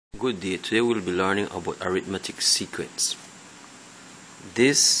Good day. Today we'll be learning about arithmetic sequence.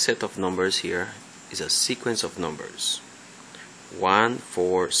 This set of numbers here is a sequence of numbers 1,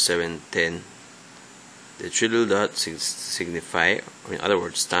 4, 7, 10. The three little dots signify, or in other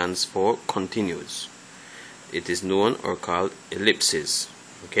words, stands for continuous. It is known or called ellipses.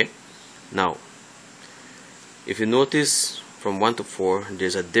 Okay. Now, if you notice from 1 to 4,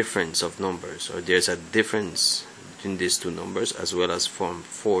 there's a difference of numbers, or there's a difference between these two numbers, as well as from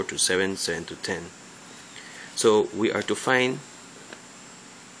 4 to 7, 7 to 10. So we are to find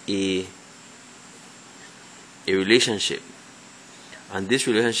a relationship, and this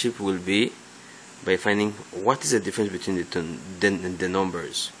relationship will be by finding what is the difference between the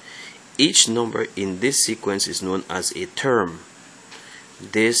numbers. Each number in this sequence is known as a term.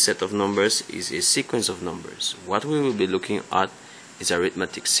 This set of numbers is a sequence of numbers. What we will be looking at is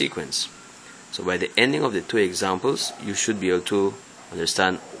arithmetic sequence. So by the ending of the two examples, you should be able to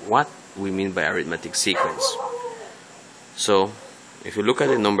understand what we mean by arithmetic sequence. So if you look at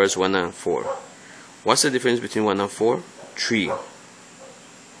the numbers 1 and 4, what's the difference between 1 and 4? 3.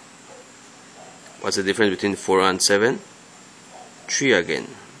 What's the difference between 4 and 7? 3 again.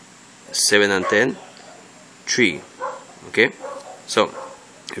 7 and 10? 3. Okay? So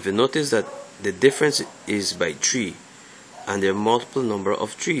if you notice that the difference is by 3, and there are multiple number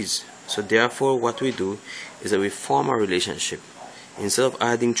of 3's. So therefore what we do is that we form a relationship. Instead of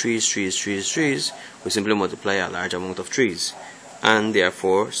adding 3's, we simply multiply a large amount of 3's. And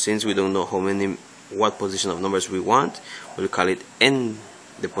therefore, since we don't know what position of numbers we want, we'll call it n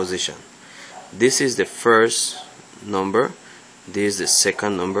the position. This is the first number, this is the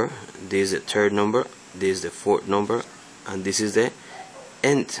second number, this is the third number, this is the fourth number, and this is the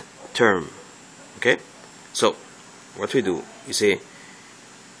nth term. Okay? So what we do, you say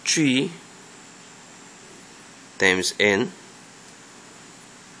 3 times n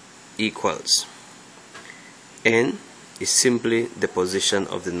equals, n is simply the position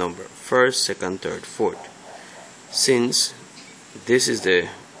of the number, first, second, third, fourth. Since this is the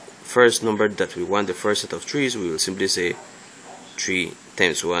first number that we want, the first set of 3's, we will simply say 3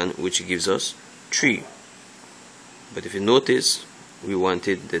 times 1, which gives us 3. But if you notice, we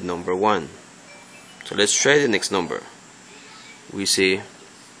wanted the number 1. So let's try the next number. We say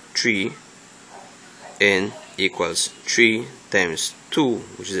 3 n equals 3 times 2,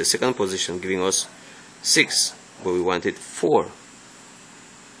 which is the second position, giving us 6, but we wanted 4.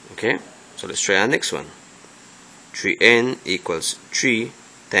 Okay, so let's try our next one. 3n equals 3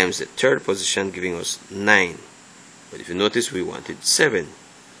 times the third position, giving us 9, but if you notice, we wanted 7.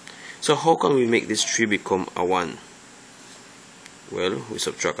 So how can we make this 3 become a 1? Well, we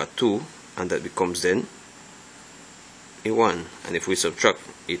subtract a 2, and that becomes then a 1, and if we subtract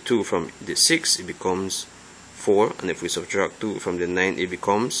a 2 from the 6, it becomes 4, and if we subtract 2 from the 9, it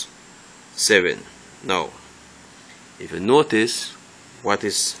becomes 7. Now if you notice, what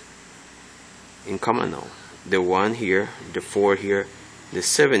is in common now? The 1 here, the 4 here, the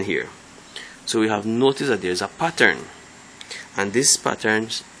 7 here. So we have noticed that there is a pattern, and this pattern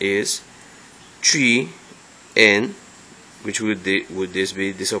is 3n, which would this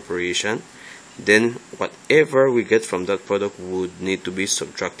be this operation. Then whatever we get from that product would need to be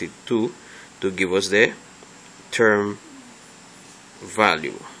subtracted to give us the term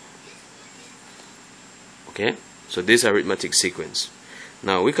value. Okay, so this arithmetic sequence.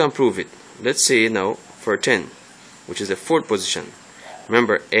 Now we can prove it. Let's say now for 10, which is the fourth position.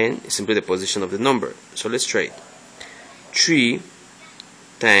 Remember, n is simply the position of the number. So let's try it. 3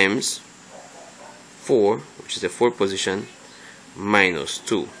 times 4, which is the fourth position, minus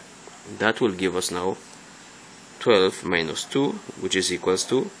 2. That will give us now 12 minus 2, which is equals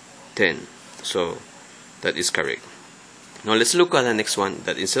to 10. So that is correct. Now let's look at the next one,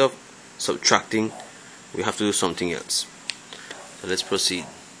 that instead of subtracting, we have to do something else. So let's proceed.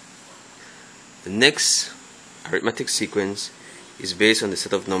 The next arithmetic sequence is based on the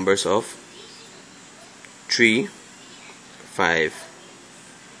set of numbers of 3, 5,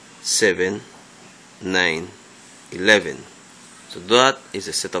 7, 9, 11. So that is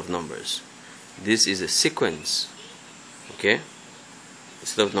a set of numbers. This is a sequence. Okay? A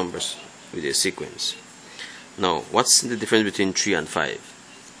set of numbers with a sequence. Now, what's the difference between 3 and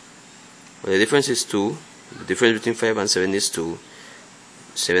 5? Well, the difference is 2. The difference between 5 and 7 is 2.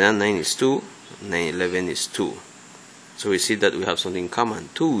 7 and 9 is 2. 9, 11 is 2. So we see that we have something common,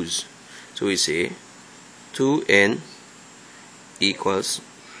 2's. So we say 2n equals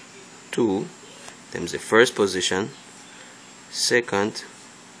 2 times the first position, second,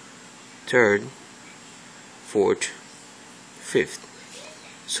 third, fourth, fifth.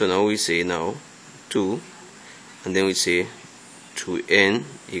 So now we say 2, and then we say 2n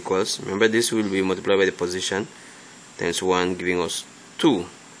equals, remember this will be multiplied by the position times 1 giving us 2,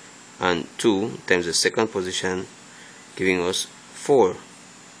 and 2 times the second position giving us 4,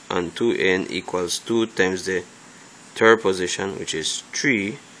 and 2n equals 2 times the third position, which is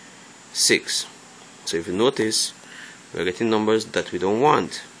 3, 6. So if you notice, we're getting numbers that we don't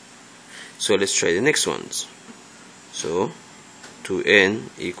want. So let's try the next ones. So 2n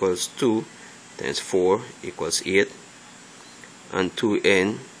equals 2 times 4 equals 8, and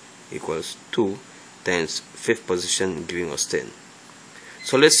 2n equals 2 times fifth position giving us 10.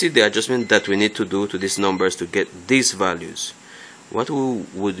 So let's see the adjustment that we need to do to these numbers to get these values. What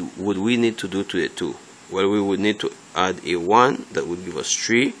would we need to do to the 2? Well, we would need to add a 1, that would give us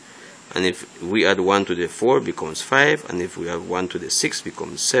 3, and if we add 1 to the 4 becomes 5, and if we add 1 to the 6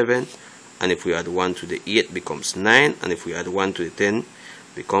 becomes 7, and if we add 1 to the 8 becomes 9, and if we add 1 to the 10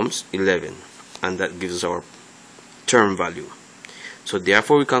 becomes 11, and that gives us our term value. So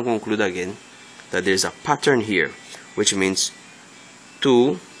therefore we can conclude again that there is a pattern here, which means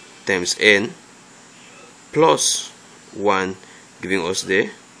 2 times n plus 1 giving us the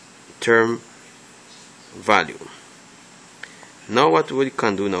term value. Now what we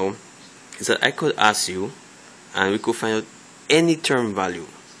can do now is that I could ask you and we could find out any term value.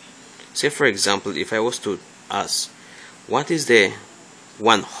 Say for example, if I was to ask what is the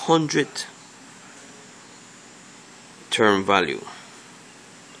 100th term value?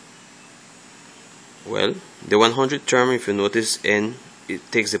 Well, the 100th term, if you notice n,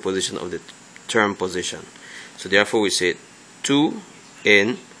 it takes the position of the term position. So therefore we say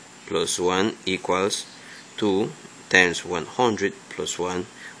 2n plus 1 equals 2 times 100 plus 1,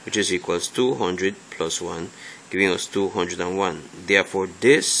 which is equals 200 plus 1, giving us 201. Therefore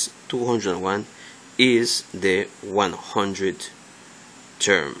this 201 is the 100th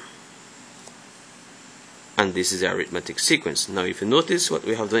term. And this is the arithmetic sequence. Now if you notice what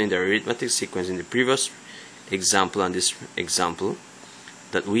we have done in the arithmetic sequence in the previous example and this example,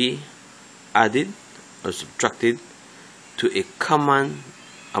 that we added or subtracted to a common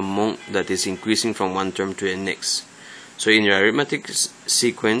amount that is increasing from one term to the next. So in your arithmetic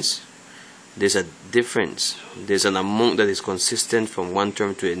sequence, there's a difference. There's an amount that is consistent from one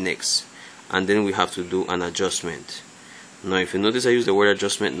term to the next, and then we have to do an adjustment. Now if you notice, I use the word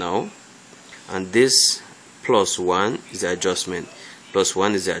adjustment now, and this plus 1 is the adjustment, plus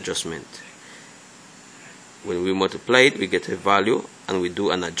 1 is the adjustment. When we multiply it, we get a value, and we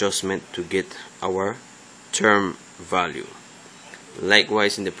do an adjustment to get our term value.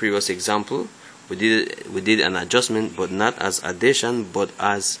 Likewise, in the previous example, we did an adjustment, but not as addition, but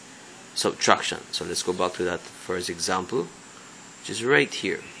as subtraction. So let's go back to that first example, which is right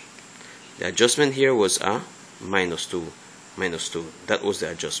here. The adjustment here was a minus 2. That was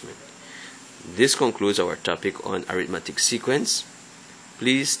the adjustment. This concludes our topic on arithmetic sequence.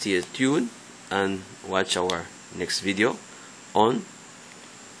 Please stay tuned and watch our next video on